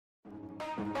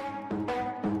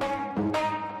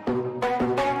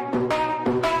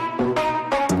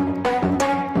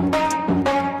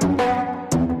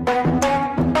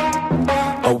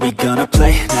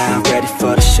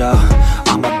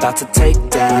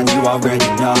sign, you already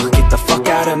know. Get the fuck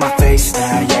out of my face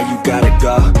now, yeah, you gotta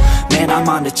go. Man, I'm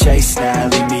on the chase now,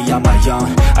 leave me on my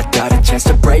own. I got a chance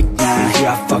to break now, here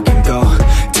I fucking go.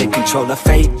 Take control of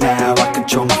fate now, I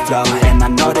control my flow. And I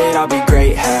know that I'll be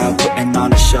great, how, putting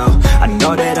on a show. I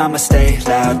know that I'ma stay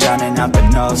loud, drowning out the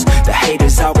noise. The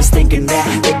haters always thinking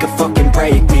that they could fucking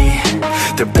break me.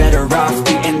 They're better off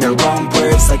eating their own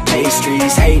words like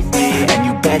pastries. Hate me, and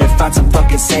you better find some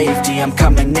fucking safety. I'm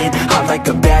coming in hot like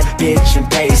a bad bitch and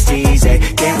pasties. They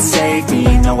can't save me,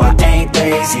 no I ain't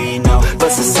lazy, no.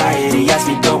 But society has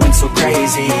me going so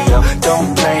crazy, yo.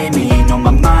 Don't blame me, no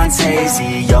my mind's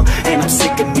hazy, yo. And I'm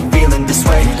sick of me feeling this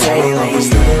way daily. I will always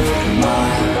live my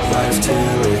life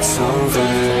till it's over,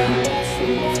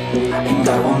 and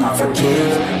I will not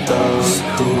forgive those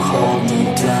who hold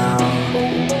me down.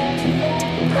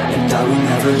 And I will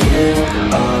never give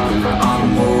up,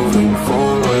 I'm moving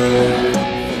forward.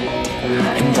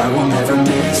 And I will never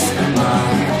miss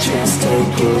my chance,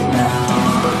 take it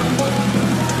now.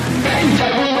 And I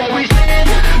will always live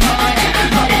my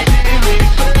life till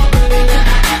it's over,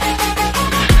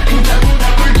 and I will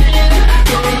never give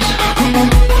those who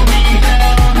hold me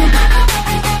down.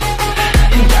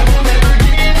 And I will never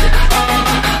give up,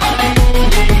 I'm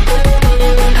moving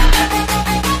forward.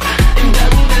 And I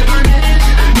will never miss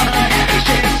my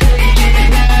chance, take it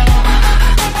now.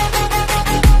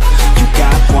 You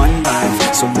got one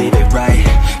life, so live it right.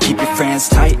 Keep your friends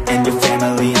tight and your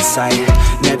family in sight.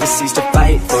 Never cease to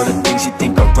fight for the things you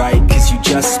think are right, cause you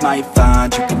just might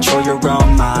find you control your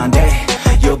own mind, eh?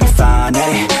 You'll be fine,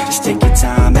 eh? Just take your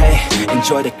time, eh?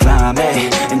 Enjoy the climb, eh?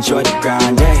 Enjoy the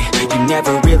grind, eh? You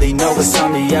never really know what's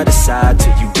on the other side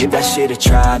till you give that shit a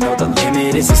try. Know the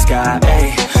limit is the sky,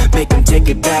 eh? Make them take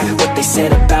it back, what they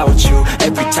said about you.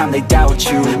 Every time they doubt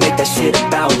you, make that shit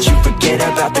about you. Forget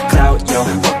about the clout, yo.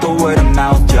 Fuck the word of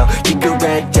mouth, yo. Keep your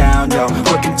head down, yo.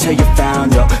 Work until you're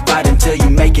found, yo. Fight until you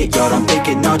make it, yo. Don't think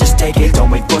it, no, just take it. Don't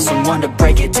wait for someone to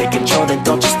break it. Take control and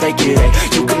don't just fake it, eh?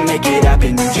 You can make it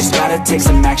happen, you just gotta take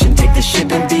some action. Take the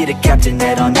ship and be the captain.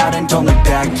 Head on out and don't look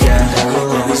back, yeah. I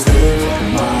will always live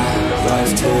my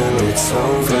life till it's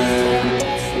over,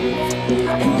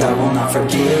 and I will not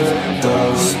forgive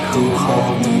those who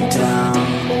hold me down.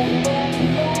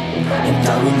 And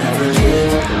I will never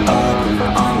give up,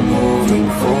 I'm moving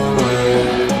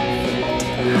forward.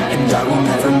 And I will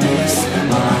never miss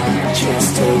my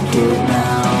chance, take it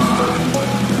now.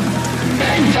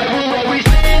 And I will always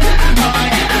live my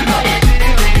life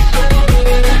till it's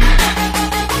over,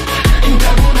 and I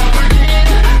will not forgive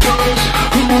those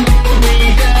who hold me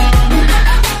down.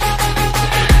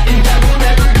 And I will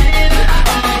never give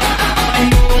up,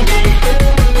 I'm moving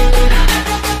forward.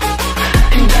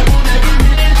 And I will never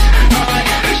miss my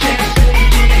chance,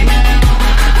 take it now.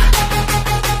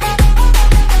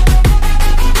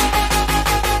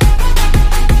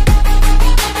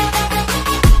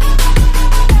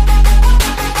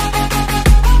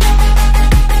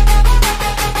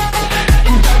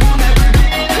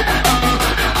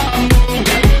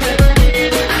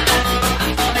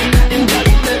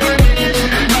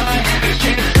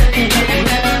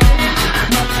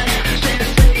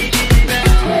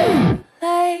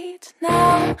 Late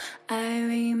now, I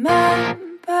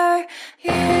remember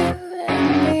you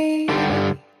and me,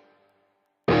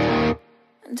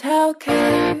 and how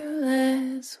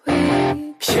careless we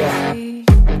could be.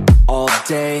 All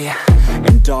day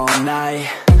and all night,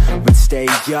 we'd stay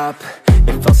up,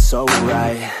 it felt so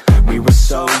right. We were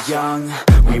so young,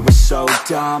 we were so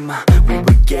dumb. We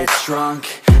would get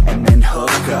drunk and then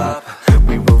hook up.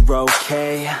 We were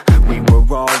okay, we were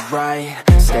alright.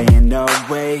 Staying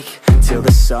awake till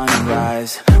the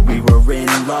sunrise. We were in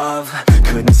love,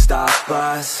 couldn't stop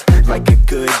us. Like a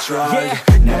good drug, yeah.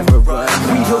 Never run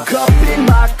off. We hook up in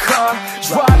my car,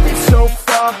 driving so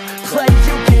far. Play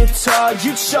your guitar,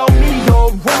 you'd show me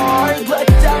your art. Let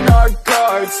down our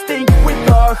guards, think with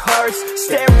our hearts.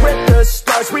 Stare at the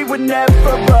stars, we were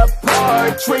never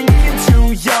apart. Drinking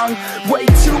too young, way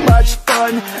too much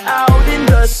fun. Out in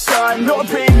the sun, no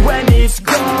pain when it's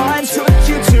gone. Took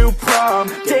you to prom,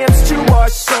 dance to our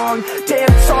song.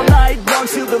 Dance all night long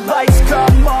till the lights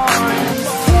come on.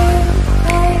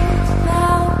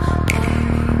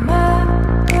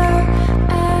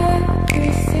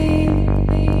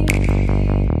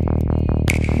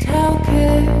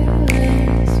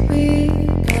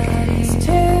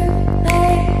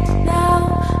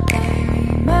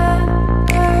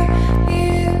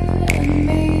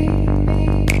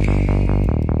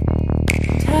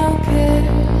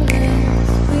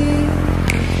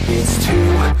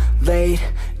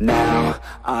 Now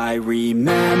I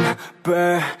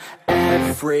remember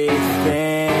everything,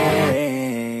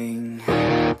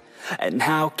 and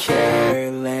how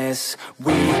careless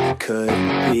we could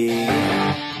be,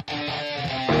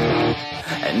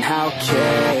 and how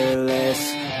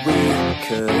careless we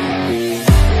could be.